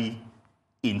Buhari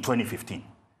in 2015.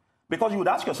 Because you would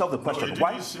ask yourself the question,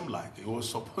 why? It didn't seem like it was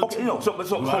supporting. Okay,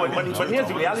 but here's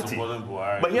the reality.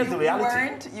 But here's the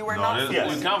reality. You were not.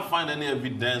 Yes. We can't find any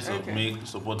evidence of me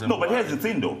supporting Buhari. But here's the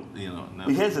thing, though.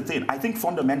 Here's the thing. I think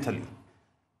fundamentally,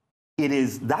 it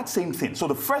is that same thing. So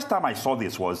the first time I saw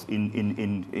this was in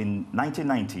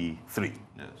 1993.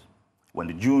 Yes. When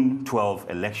the June 12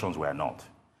 elections were annulled.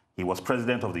 He was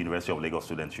president of the University of Lagos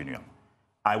Students' Union.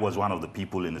 I was one of the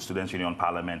people in the Students' Union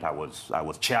Parliament. I was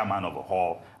chairman of a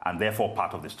hall and therefore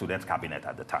part of the students' cabinet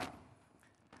at the time.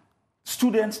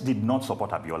 students did not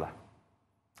support Abiola.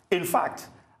 In fact,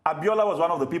 Abiola was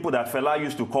one of the people that Fela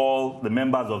used to call the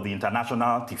members of the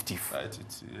International Tif-Tif. Yes.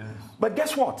 But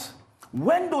guess what?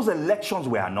 When those elections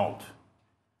were annulled,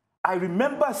 I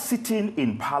remember sitting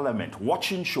in Parliament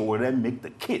watching Sowore make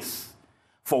the case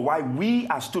for why we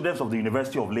as students of the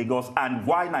University of Lagos and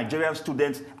why Nigerian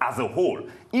students as a whole,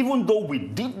 even though we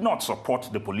did not support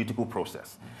the political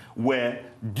process, were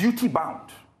duty-bound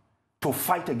to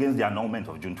fight against the annulment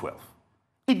of June 12th.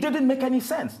 It didn't make any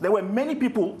sense. There were many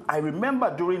people, I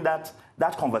remember during that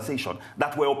conversation,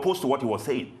 that were opposed to what he was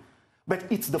saying.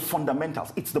 But it's the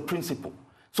fundamentals, it's the principle.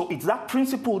 So it's that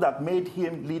principle that made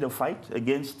him lead a fight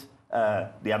against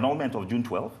the annulment of June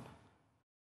 12th,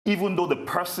 even though the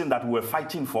person that we were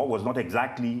fighting for was not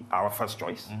exactly our first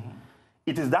choice.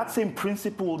 It is that same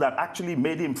principle that actually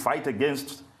made him fight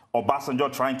against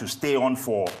Obasanjo trying to stay on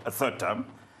for a third term.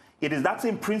 It is that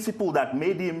same principle that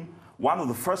made him one of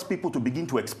the first people to begin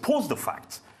to expose the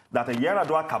fact that a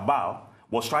Yar'Adua cabal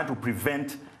was trying to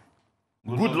prevent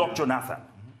Goodluck Jonathan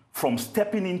from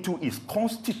stepping into his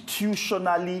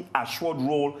constitutionally assured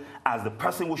role as the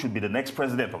person who should be the next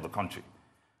president of the country.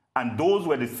 And those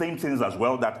were the same things as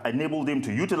well that enabled him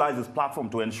to utilize his platform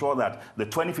to ensure that the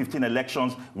 2015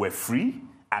 elections were free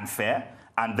and fair,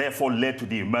 and therefore led to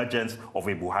the emergence of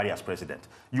a Buhari as president.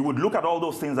 You would look at all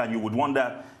those things and you would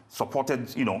wonder,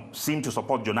 seem to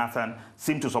support Jonathan,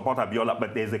 seem to support Abiola,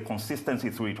 but there's a consistency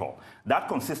through it all. That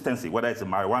consistency, whether it's the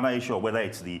marijuana issue or whether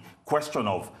it's the question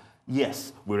of,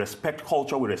 yes, we respect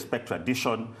culture, we respect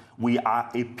tradition, we are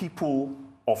a people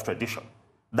of tradition.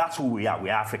 That's who we are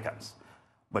Africans.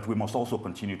 But we must also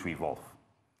continue to evolve.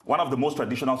 One of the most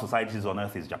traditional societies on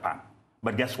earth is Japan.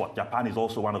 But guess what? Japan is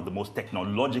also one of the most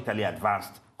technologically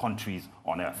advanced countries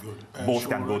on earth. Both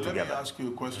can go together. Let me ask you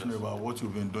a question about what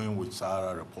you've been doing with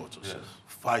Sahara reporters,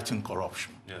 fighting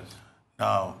corruption.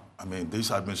 Now, I mean,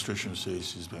 this administration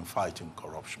says it's been fighting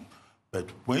corruption. But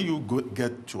when you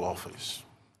get to office,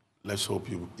 let's hope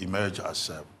you emerge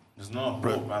as it's not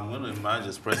hope. I'm going to emerge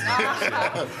as president.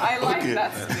 I like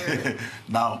that spirit.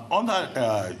 Now,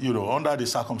 under the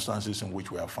circumstances in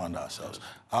which we have found ourselves,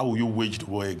 how will you wage the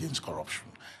war against corruption?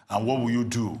 And what will you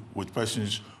do with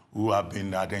persons who have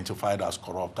been identified as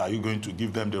corrupt? Are you going to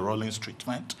give them the Rawlings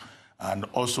treatment? And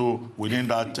also, within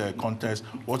that context,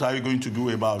 what are you going to do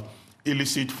about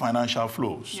illicit financial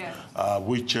flows,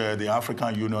 which the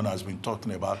African Union has been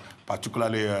talking about,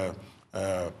 particularly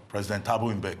President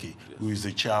Thabo Mbeki, who is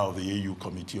the chair of the AU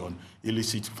Committee on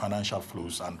Illicit Financial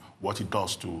Flows and what it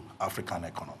does to African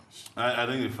economies? I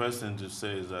think the first thing to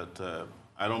say is that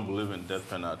I don't believe in death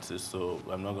penalties, so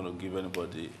I'm not going to give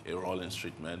anybody a Rawlings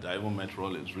treatment. I even met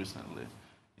Rawlings recently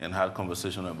and had a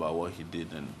conversation about what he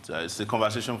did, and it's a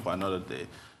conversation for another day.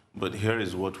 But here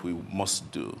is what we must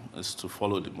do, is to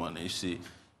follow the money. You see,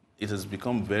 it has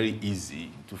become very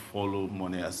easy to follow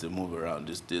money as they move around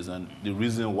these days. And the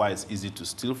reason why it's easy to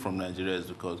steal from Nigeria is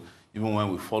because even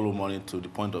when we follow money to the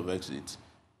point of exit,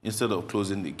 instead of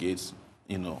closing the gates,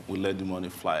 we let the money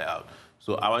fly out.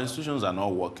 So our institutions are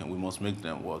not working. We must make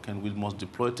them work, and we must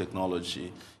deploy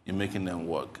technology in making them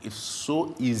work. It's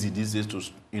so easy these days to,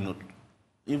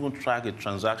 even track a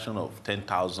transaction of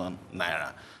 10,000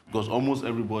 naira, because almost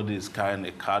everybody is carrying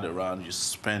a card around. You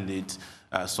spend it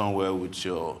somewhere with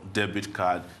your debit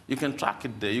card. You can track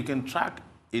it there. You can track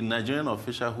a Nigerian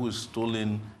official who is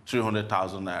stealing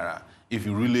 300,000 naira if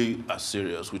you really are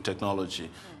serious with technology.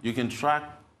 You can track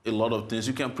a lot of things.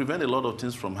 You can prevent a lot of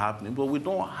things from happening, but we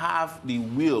don't have the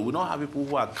will. We don't have people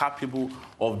who are capable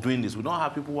of doing this. We don't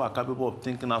have people who are capable of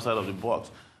thinking outside of the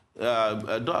box.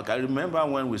 Doc, I remember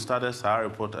when we started Sahara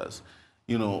Reporters,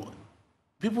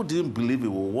 people didn't believe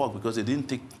it would work because they didn't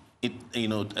think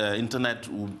internet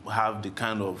would have the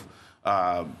kind of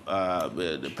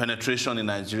the penetration in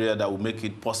Nigeria that would make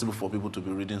it possible for people to be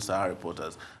reading Sahara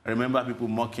Reporters. I remember people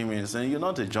mocking me and saying, "You're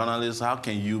not a journalist. How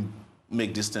can you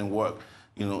make this thing work?"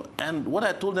 And what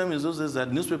I told them is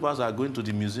that newspapers are going to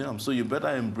the museum, so you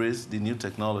better embrace the new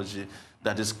technology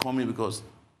that is coming, because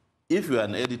if you're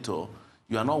an editor,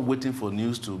 you are not waiting for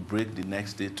news to break the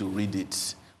next day to read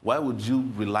it. Why would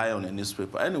you rely on a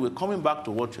newspaper? Anyway, coming back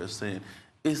to what you're saying,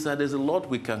 is that there's a lot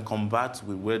we can combat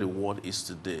with where the world is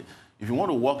today. If you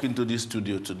want to walk into this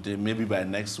studio today, maybe by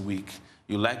next week,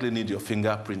 you likely need your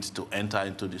fingerprint to enter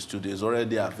into the studio. It's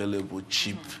already available,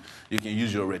 cheap. You can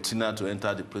use your retina to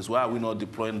enter the place. Why are we not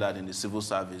deploying that in the civil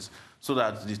service? So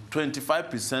that the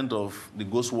 25% of the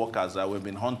ghost workers that we've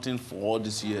been hunting for all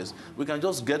these years, we can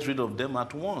just get rid of them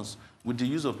at once with the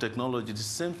use of technology. The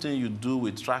same thing you do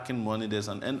with tracking money. There's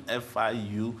an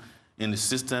NFIU in the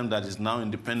system that is now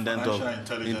independent of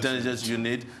intelligence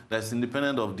unit, that's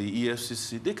independent of the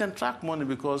EFCC. They can track money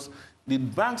because the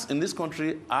banks in this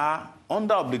country are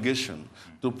under obligation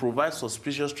to provide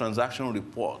suspicious transaction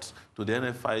reports to the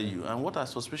NFIU. And what are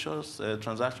suspicious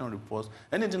transaction reports?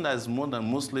 Anything that is more than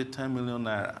mostly 10 million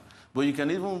naira. But you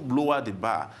can even lower the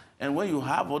bar. And when you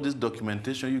have all this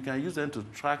documentation, you can use them to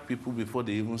track people before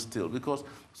they even steal. Because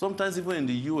sometimes even in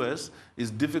the US, it's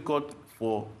difficult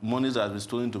for monies that have been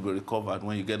stolen to be recovered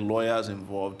when you get lawyers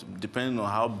involved. Depending on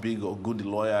how big or good the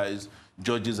lawyer is,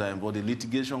 judges are involved. The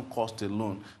litigation cost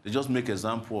alone, they just make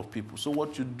example of people. So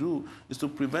what you do is to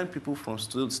prevent people from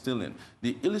stealing.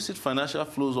 The illicit financial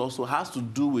flows also has to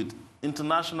do with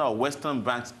international Western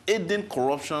banks aiding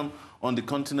corruption on the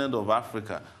continent of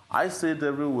Africa. I say it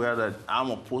everywhere that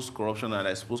I'm opposed corruption and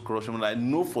I suppose corruption, but I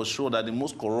know for sure that the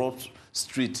most corrupt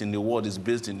street in the world is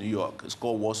based in New York. It's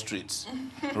called Wall Street,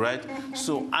 right?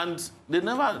 So, and they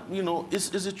never, you know, it's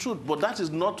the truth, but that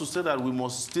is not to say that we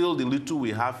must steal the little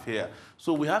we have here.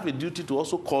 So we have a duty to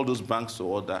also call those banks to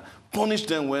order, punish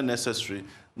them where necessary.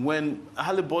 When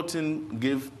Halliburton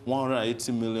gave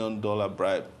 $180 million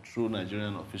bribe through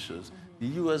Nigerian officials, the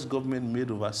US government made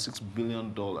over $6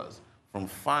 billion from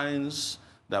fines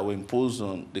that were imposed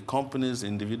on the companies,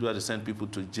 individuals, they sent people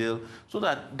to jail, so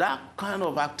that that kind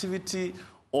of activity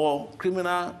or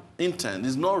criminal intent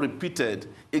is not repeated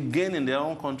again in their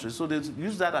own country. So they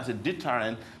use that as a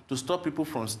deterrent to stop people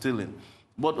from stealing.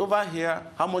 But over here,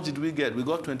 how much did we get? We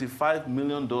got $25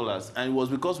 million, and it was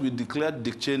because we declared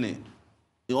Dick Cheney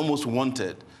almost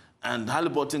wanted. And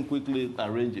Halliburton quickly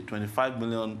arranged a $25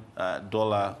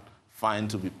 million fine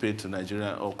to be paid to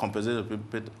Nigeria, or compensation to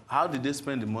be paid. How did they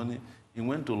spend the money? It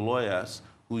went to lawyers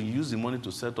who used the money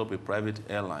to set up a private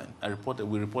airline.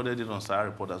 We reported it on Sahara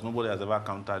Reporters. Nobody has ever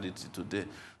countered it today.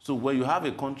 So when you have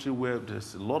a country where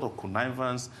there's a lot of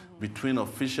connivance between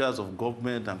officials of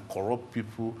government and corrupt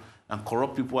people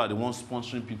are the ones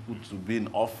sponsoring people to be in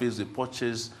office, they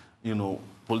purchase, you know,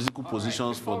 political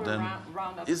positions for them.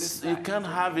 You can't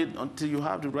have it until you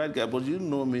have the right guy. But you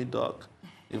know me, Doc.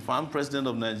 If I'm president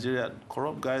of Nigeria,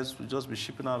 corrupt guys will just be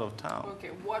shipping out of town.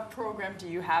 Okay, what program do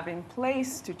you have in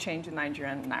place to change the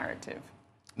Nigerian narrative?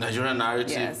 Nigerian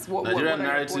narrative? Yes. Nigerian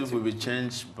narrative will be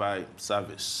changed by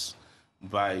service,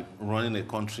 by running a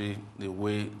country the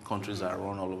way countries are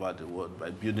run all over the world, by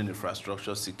building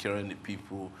infrastructure, securing the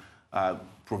people,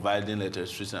 providing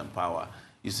electricity and power.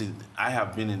 You see, I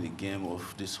have been in the game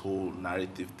of this whole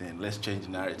narrative thing. Let's change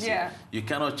the narrative. Yeah. You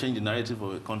cannot change the narrative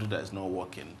of a country that is not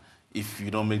working if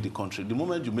you don't make the country. The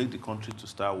moment you make the country to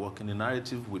start working, the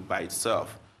narrative will by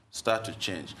itself start to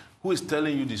change. Who is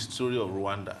telling you the story of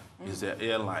Rwanda? Is their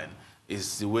airline,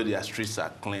 is the way their streets are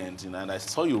cleaned. You know? And I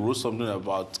saw you wrote something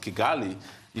about Kigali.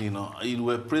 You know, you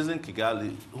were praising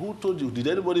Kigali. Who told you? Did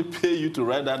anybody pay you to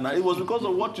write that? Now, it was because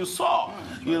of what you saw.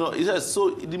 You know, it says, so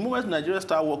the moment Nigeria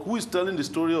start work, who is telling the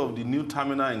story of the new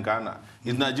terminal in Ghana?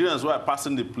 It's Nigerians who are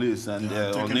passing the place and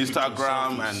on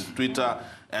Instagram and Twitter.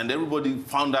 And everybody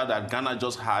found out that Ghana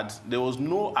just had, there was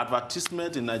no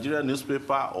advertisement in Nigerian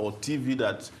newspaper or TV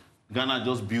that Ghana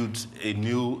just built a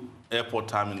new airport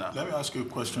terminal. Let me ask you a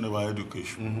question about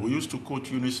education. We used to quote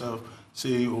UNICEF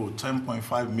saying, oh,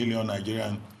 10.5 million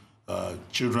Nigerian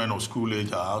children of school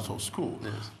age are out of school.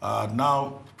 Yes.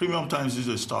 Now, Premium Times is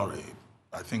a story,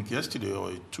 I think yesterday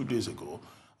or 2 days ago,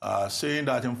 saying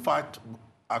that, in fact,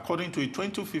 according to a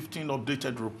 2015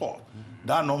 updated report,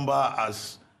 that number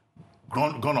has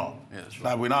gone up. Yes,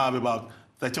 right. We now have about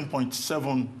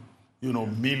 13.7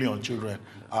 million children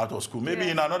out of school. Maybe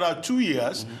in another 2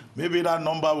 years, maybe that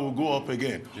number will go up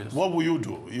again. Yes. What will you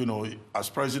do, as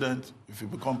president, if you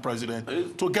become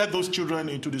president, to get those children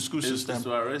into the school system?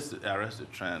 To arrest the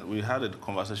trend. We had a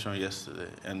conversation yesterday,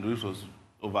 and this was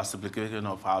oversimplification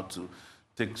of how to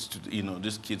take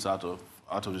these kids out of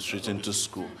the streets into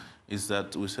school. Is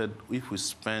that we said if we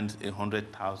spend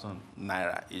 100,000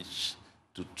 naira each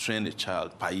to train a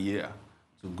child per year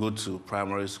to go to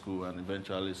primary school and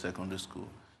eventually secondary school,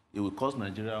 it will cost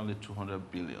Nigeria only 200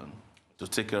 billion to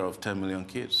take care of 10 million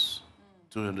kids.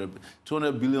 200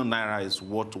 billion naira is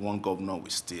what one governor will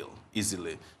steal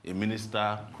easily. A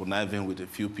minister conniving with a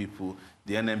few people,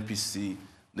 the NNPC,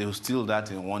 they will steal that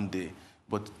in one day.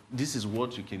 But this is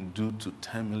what you can do to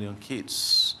 10 million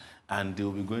kids. And they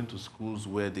will be going to schools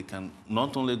where they can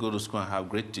not only go to school and have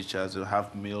great teachers, they'll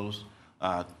have meals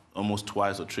almost 2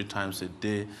 or 3 times a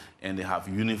day, and they have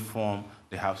uniform,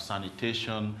 they have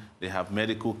sanitation, they have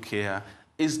medical care.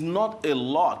 It's not a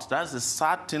lot. That's the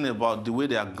sad thing about the way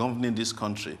they are governing this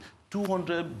country.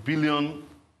 200 billion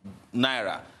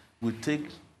naira will take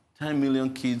 10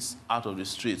 million kids out of the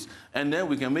streets. And then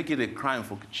we can make it a crime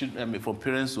for children, for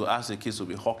parents to ask the kids to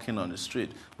be hawking on the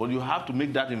street. But you have to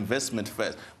make that investment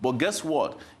first. But guess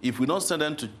what? If we don't send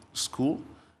them to school,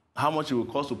 how much it will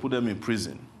cost to put them in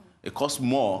prison. It costs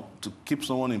more to keep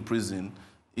someone in prison,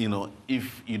 you know,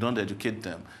 if you don't educate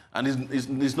them. And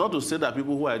it's not to say that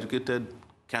people who are educated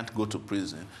can't go to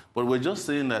prison, but we're just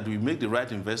saying that we make the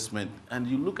right investment, and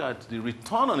you look at the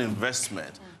return on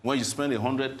investment when you spend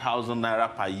 100,000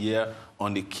 naira per year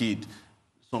on a kid,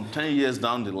 some 10 years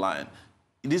down the line.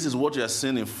 This is what you are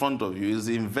seeing in front of you, is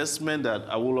the investment that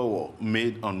Awolowo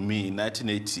made on me in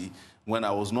 1980 when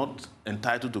I was not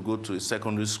entitled to go to a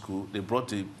secondary school. They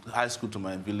brought a high school to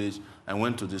my village. I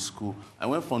went to the school. I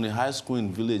went from the high school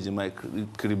in village, in my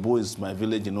Kiribo is my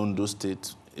village in Ondo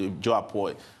State,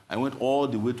 Joapoi. I went all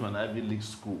the way to an Ivy League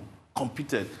school,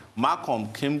 competed.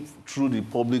 MALCOLM came through the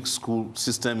public school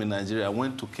system in Nigeria. I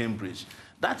went to Cambridge.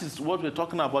 That is what we're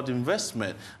talking about,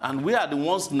 investment. And we are the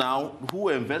ones now who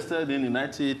invested in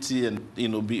 1980 and, you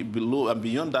know, below and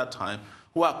beyond that time,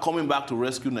 who are coming back to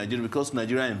rescue Nigeria because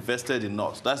Nigeria invested in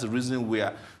us. That's the reason we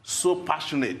are so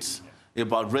passionate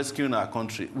about rescuing our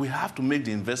country. We have to make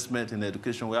the investment in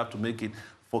education. We have to make it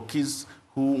for kids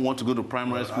who want to go to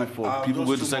primary school, for people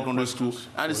who go to secondary school,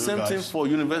 and the same thing for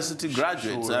university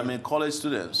graduates, college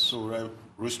students. So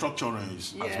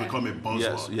restructuring has become a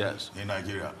buzzword in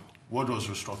Nigeria. What does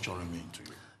restructuring mean to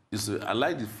you? I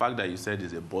like the fact that you said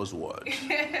it's a buzzword,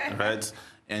 right?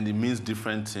 And it means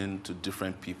different things to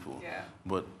different people. Yeah.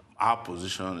 But our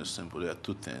position is simple. There are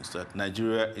two things, that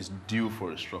Nigeria is due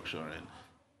for restructuring.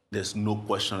 There's no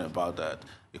question about that.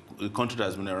 A country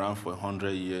that's been around for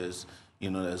 100 years, you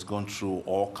know, has gone through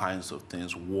all kinds of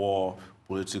things, war,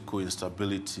 political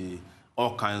instability,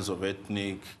 all kinds of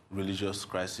ethnic, religious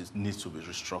crises needs to be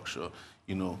restructured,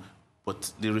 you know.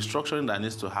 But the restructuring that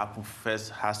needs to happen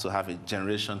first has to have a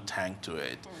generation tank to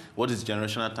it. What is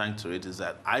generational tank to it is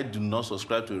that I do not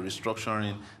subscribe to a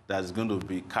restructuring that is going to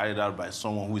be carried out by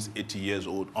someone who is 80 years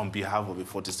old on behalf of a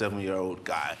 47-year-old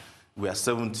guy. We are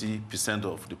 70%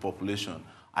 of the population.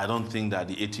 I don't think that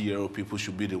the 80-year-old people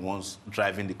should be the ones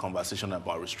driving the conversation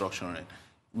about restructuring.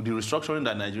 The restructuring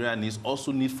that Nigeria needs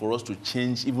also needs for us to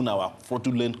change even our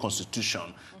fraudulent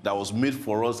constitution that was made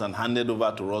for us and handed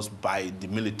over to us by the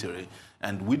military.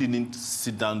 And we didn't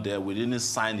sit down there, we didn't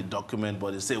sign the document,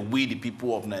 but they say, we the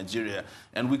people of Nigeria.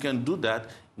 And we can do that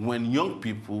when young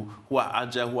people who are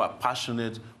agile, who are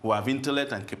passionate, who have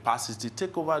intellect and capacity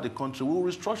take over the country. We'll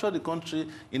restructure the country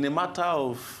in a matter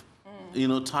of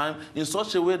time, in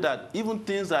such a way that even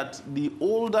things that the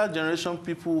older generation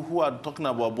people who are talking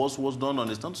about buzzwords don't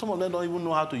understand, some of them don't even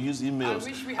know how to use emails.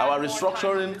 Our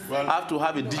restructuring have to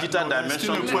have a digital dimension.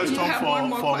 Still a question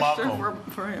for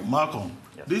MALCOLM. MALCOLM,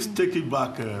 this Take It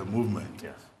Back movement,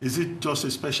 is it just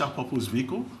a special purpose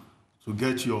vehicle to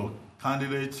get your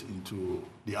candidate into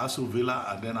the Aso Villa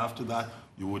and then after that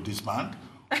you will disband?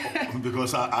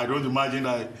 Because I don't imagine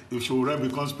that if Sowore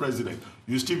becomes president,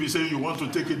 you still be saying you want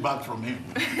to take it back from him.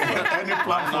 Any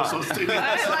plan for sustaining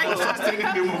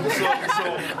the movement?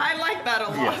 I like that a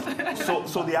lot.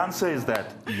 Yes. So the answer is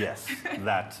that, yes,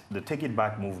 that the Take It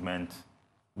Back movement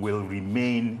will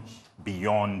remain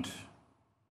beyond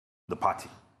the party.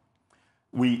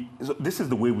 So this is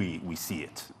the way we see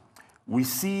it. We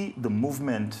see the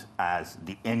movement as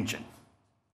the engine.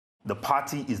 The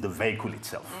party is the vehicle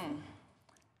itself.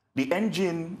 The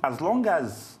engine, as long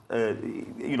as,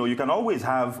 you can always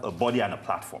have a body and a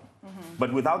platform.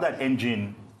 But without that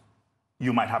engine,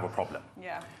 you might have a problem.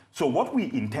 Yeah. So what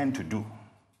we intend to do,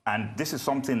 and this is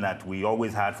something that we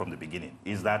always had from the beginning,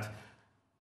 is that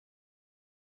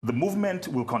the movement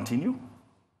will continue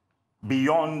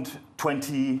beyond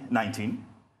 2019.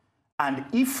 And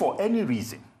if for any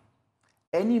reason,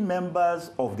 any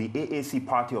members of the AAC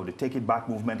party of the Take It Back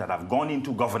movement that have gone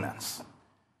into governance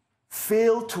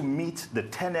fail to meet the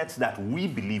tenets that we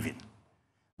believe in,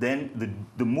 then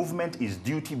the movement is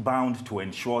duty-bound to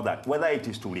ensure that whether it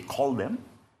is to recall them,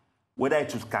 whether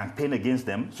it is to campaign against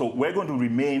them, so we're going to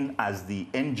remain as the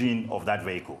engine of that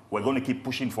vehicle. We're going to keep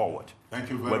pushing forward. Thank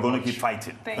you very much. We're going to keep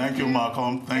fighting. Thank you,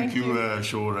 MALCOLM. Thank you,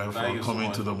 Sowore, for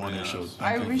coming to the morning show.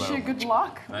 I wish you good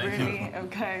luck, really.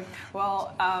 Okay.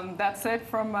 Well, that's it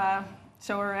from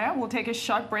Sowore. We'll take a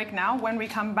short break now. When we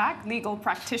come back, legal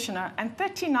practitioner and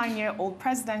 39-year-old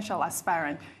presidential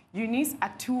aspirant Eunice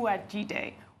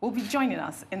Atuajide will be joining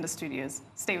us in the studios.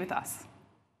 Stay with us.